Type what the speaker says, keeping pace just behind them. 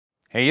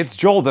Hey, it's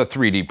Joel, the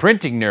 3D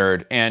printing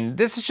nerd, and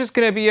this is just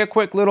going to be a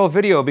quick little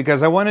video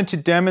because I wanted to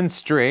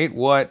demonstrate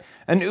what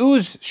an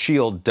Ooze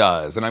Shield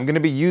does, and I'm going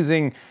to be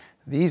using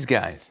these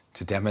guys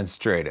to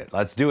demonstrate it.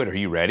 Let's do it. Are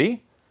you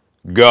ready?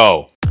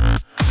 Go!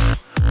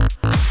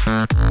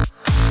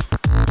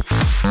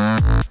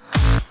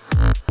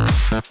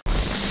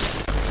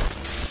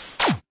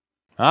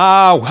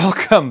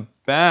 Welcome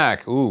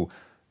back. Ooh,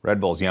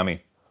 Red Bull's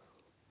yummy.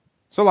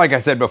 So like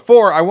I said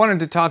before, I wanted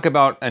to talk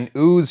about an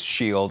Ooze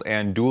Shield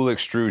and dual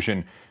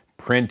extrusion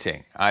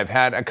printing. I've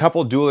had a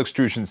couple dual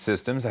extrusion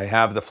systems. I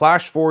have the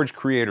FlashForge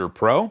Creator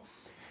Pro,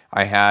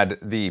 I had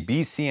the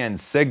BCN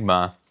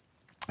Sigma,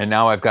 and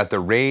now I've got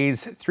the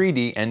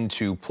Raise3D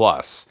N2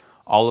 Plus.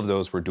 All of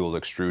those were dual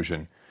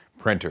extrusion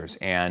printers,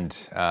 and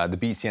the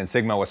BCN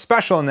Sigma was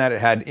special in that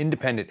it had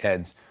independent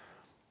heads,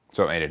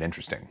 so it made it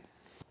interesting.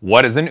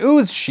 What is an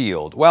Ooze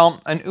Shield?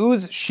 Well, an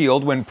Ooze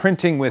Shield, when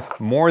printing with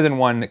more than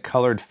one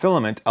colored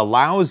filament,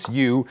 allows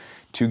you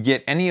to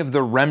get any of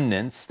the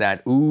remnants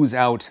that ooze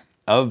out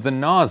of the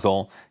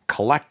nozzle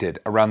collected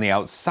around the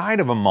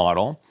outside of a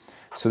model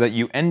so that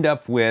you end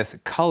up with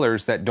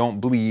colors that don't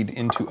bleed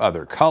into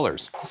other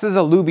colors. This is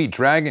a Luby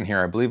Dragon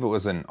here. I believe it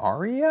was an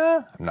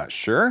Aria? I'm not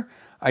sure.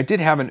 I did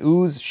have an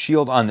Ooze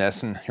Shield on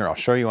this, and here, I'll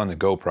show you on the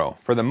GoPro.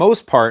 For the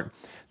most part,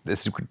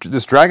 this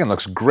dragon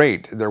looks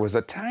great. There was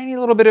a tiny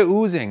little bit of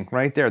oozing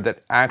right there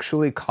that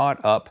actually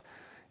caught up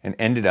and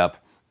ended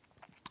up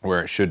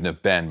where it shouldn't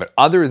have been. But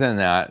other than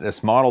that,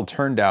 this model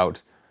turned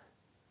out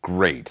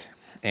great.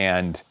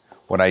 And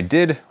what I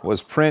did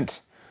was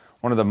print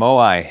one of the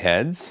Moai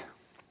heads,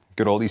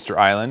 good old Easter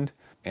Island,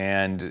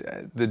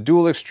 and the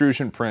dual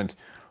extrusion print,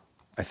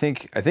 I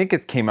think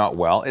it came out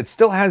well. It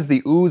still has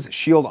the Ooze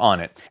Shield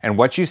on it. And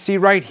what you see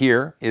right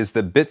here is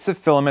the bits of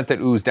filament that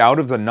oozed out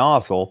of the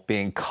nozzle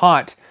being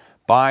caught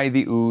by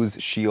the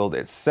Ooze Shield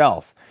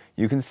itself.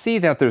 You can see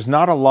that there's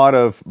not a lot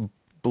of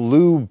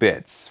blue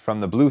bits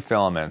from the blue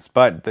filaments,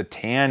 but the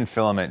tan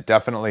filament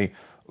definitely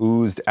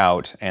oozed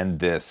out and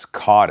this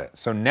caught it.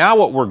 So now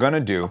what we're gonna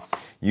do,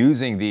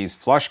 using these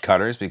flush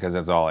cutters, because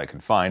that's all I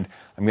can find,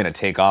 I'm gonna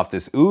take off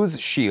this Ooze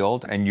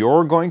Shield, and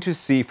you're going to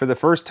see for the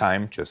first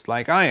time, just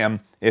like I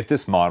am, if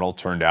this model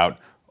turned out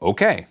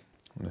okay.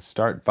 I'm gonna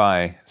start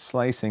by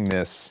slicing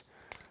this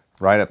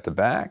right up the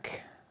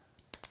back.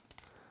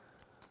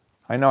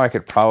 I know I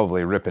could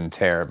probably rip and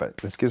tear, but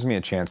this gives me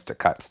a chance to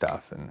cut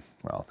stuff, and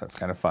well, that's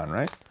kind of fun,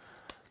 right?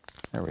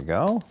 There we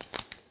go.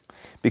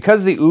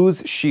 Because the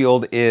Ooze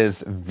Shield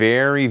is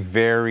very,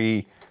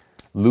 very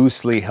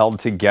loosely held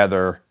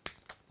together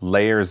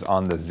layers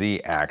on the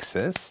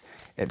Z-axis,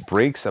 it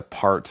breaks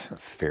apart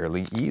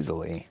fairly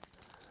easily.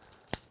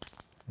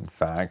 In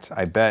fact,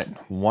 I bet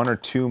one or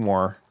two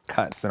more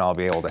cuts and I'll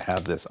be able to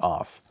have this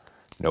off,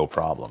 no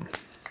problem.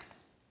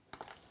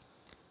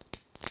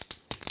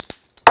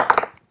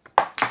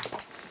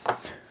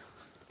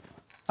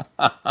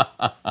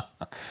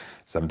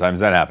 Sometimes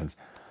that happens.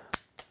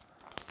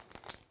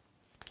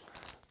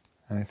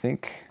 And I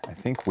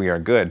think we are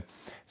good.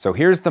 So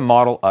here's the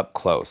model up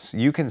close.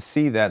 You can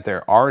see that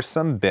there are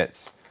some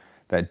bits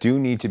that do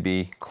need to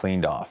be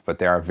cleaned off, but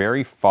they are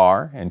very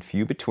far and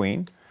few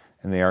between,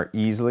 and they are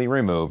easily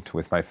removed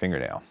with my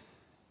fingernail.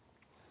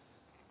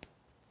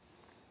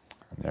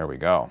 And there we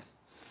go.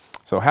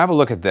 So have a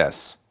look at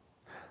this.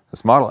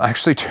 This model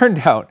actually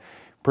turned out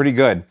pretty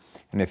good.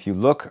 And if you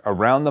look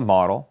around the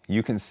model,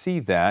 you can see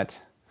that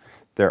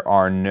there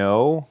are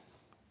no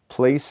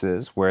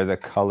places where the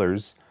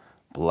colors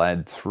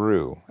bled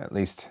through, at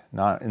least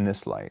not in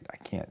this light. I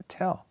can't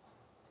tell.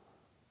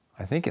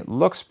 I think it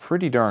looks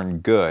pretty darn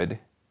good.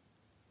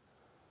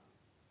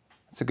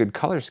 It's a good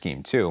color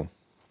scheme too.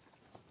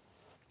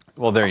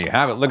 Well, there you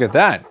have it. Look at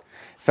that. In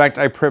fact,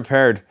 I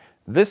prepared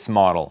this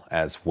model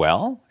as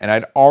well, and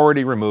I'd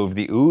already removed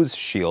the Ooze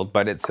Shield,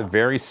 but it's a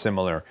very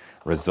similar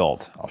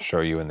result. I'll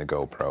show you in the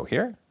GoPro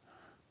here.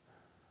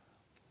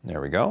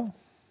 There we go.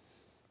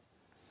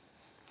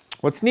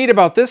 What's neat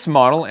about this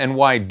model and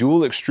why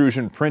dual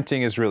extrusion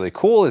printing is really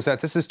cool is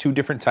that this is two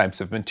different types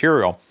of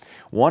material.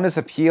 One is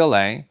a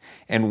PLA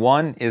and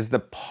one is the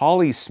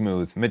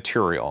polysmooth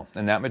material.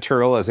 And that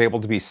material is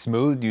able to be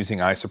smoothed using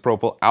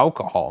isopropyl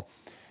alcohol.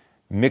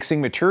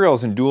 Mixing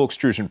materials in dual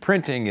extrusion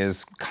printing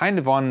is kind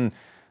of on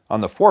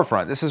the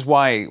forefront. This is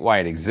why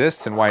it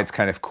exists and why it's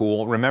kind of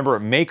cool. Remember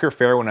at Maker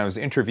Faire when I was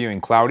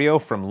interviewing Claudio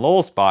from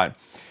Lolspot,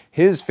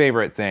 his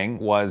favorite thing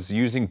was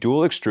using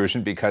dual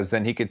extrusion because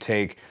then he could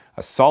take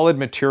a solid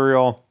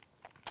material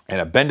and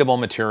a bendable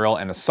material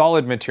and a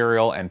solid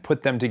material and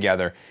put them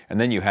together,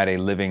 and then you had a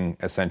living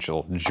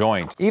essential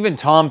joint. Even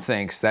Tom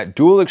thinks that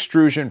dual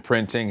extrusion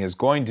printing is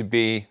going to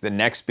be the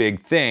next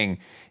big thing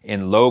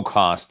in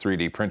low-cost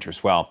 3D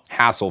printers. Well,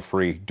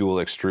 hassle-free dual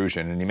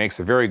extrusion, and he makes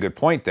a very good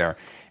point there.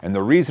 And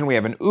the reason we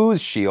have an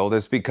Ooze Shield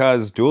is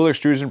because dual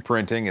extrusion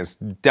printing is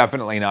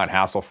definitely not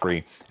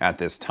hassle-free at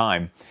this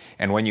time.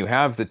 And when you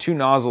have the two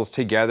nozzles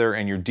together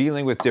and you're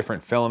dealing with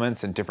different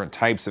filaments and different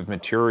types of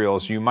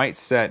materials, you might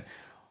set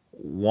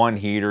one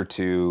heater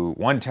to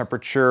one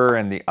temperature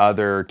and the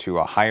other to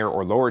a higher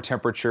or lower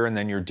temperature, and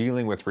then you're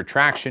dealing with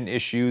retraction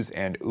issues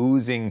and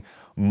oozing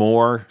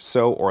more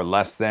so or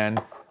less than,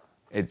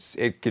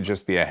 it could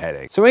just be a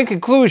headache. So in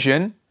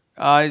conclusion,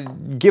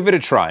 give it a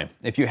try.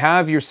 If you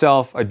have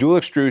yourself a dual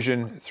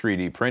extrusion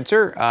 3D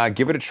printer,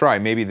 give it a try.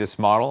 Maybe this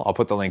model, I'll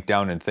put the link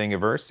down in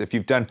Thingiverse. If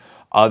you've done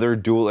other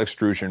dual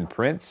extrusion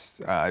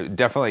prints,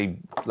 definitely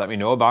let me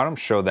know about them,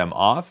 show them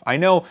off. I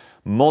know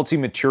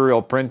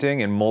multi-material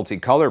printing and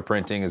multicolor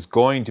printing is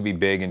going to be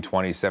big in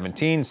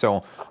 2017,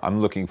 so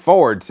I'm looking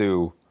forward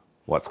to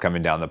what's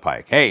coming down the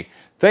pike. Hey,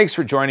 thanks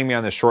for joining me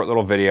on this short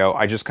little video.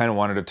 I just kind of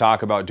wanted to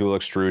talk about dual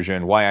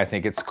extrusion, why I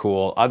think it's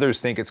cool. Others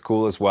think it's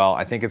cool as well.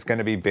 I think it's going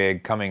to be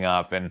big coming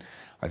up, and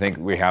I think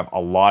we have a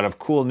lot of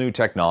cool new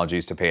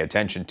technologies to pay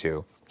attention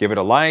to. Give it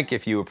a like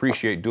if you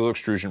appreciate dual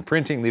extrusion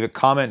printing. Leave a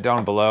comment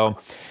down below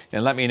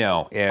and let me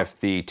know if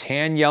the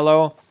tan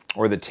yellow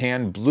or the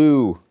tan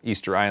blue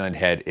Easter Island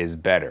head is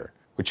better.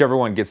 Whichever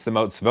one gets the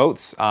most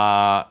votes,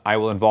 I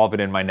will involve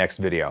it in my next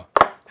video.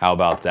 How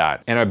about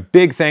that? And a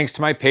big thanks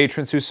to my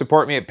patrons who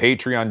support me at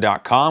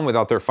patreon.com.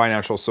 Without their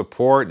financial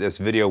support, this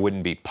video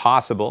wouldn't be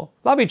possible.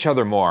 Love each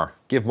other more.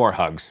 Give more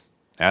hugs.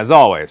 As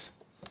always,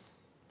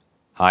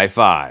 high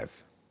five.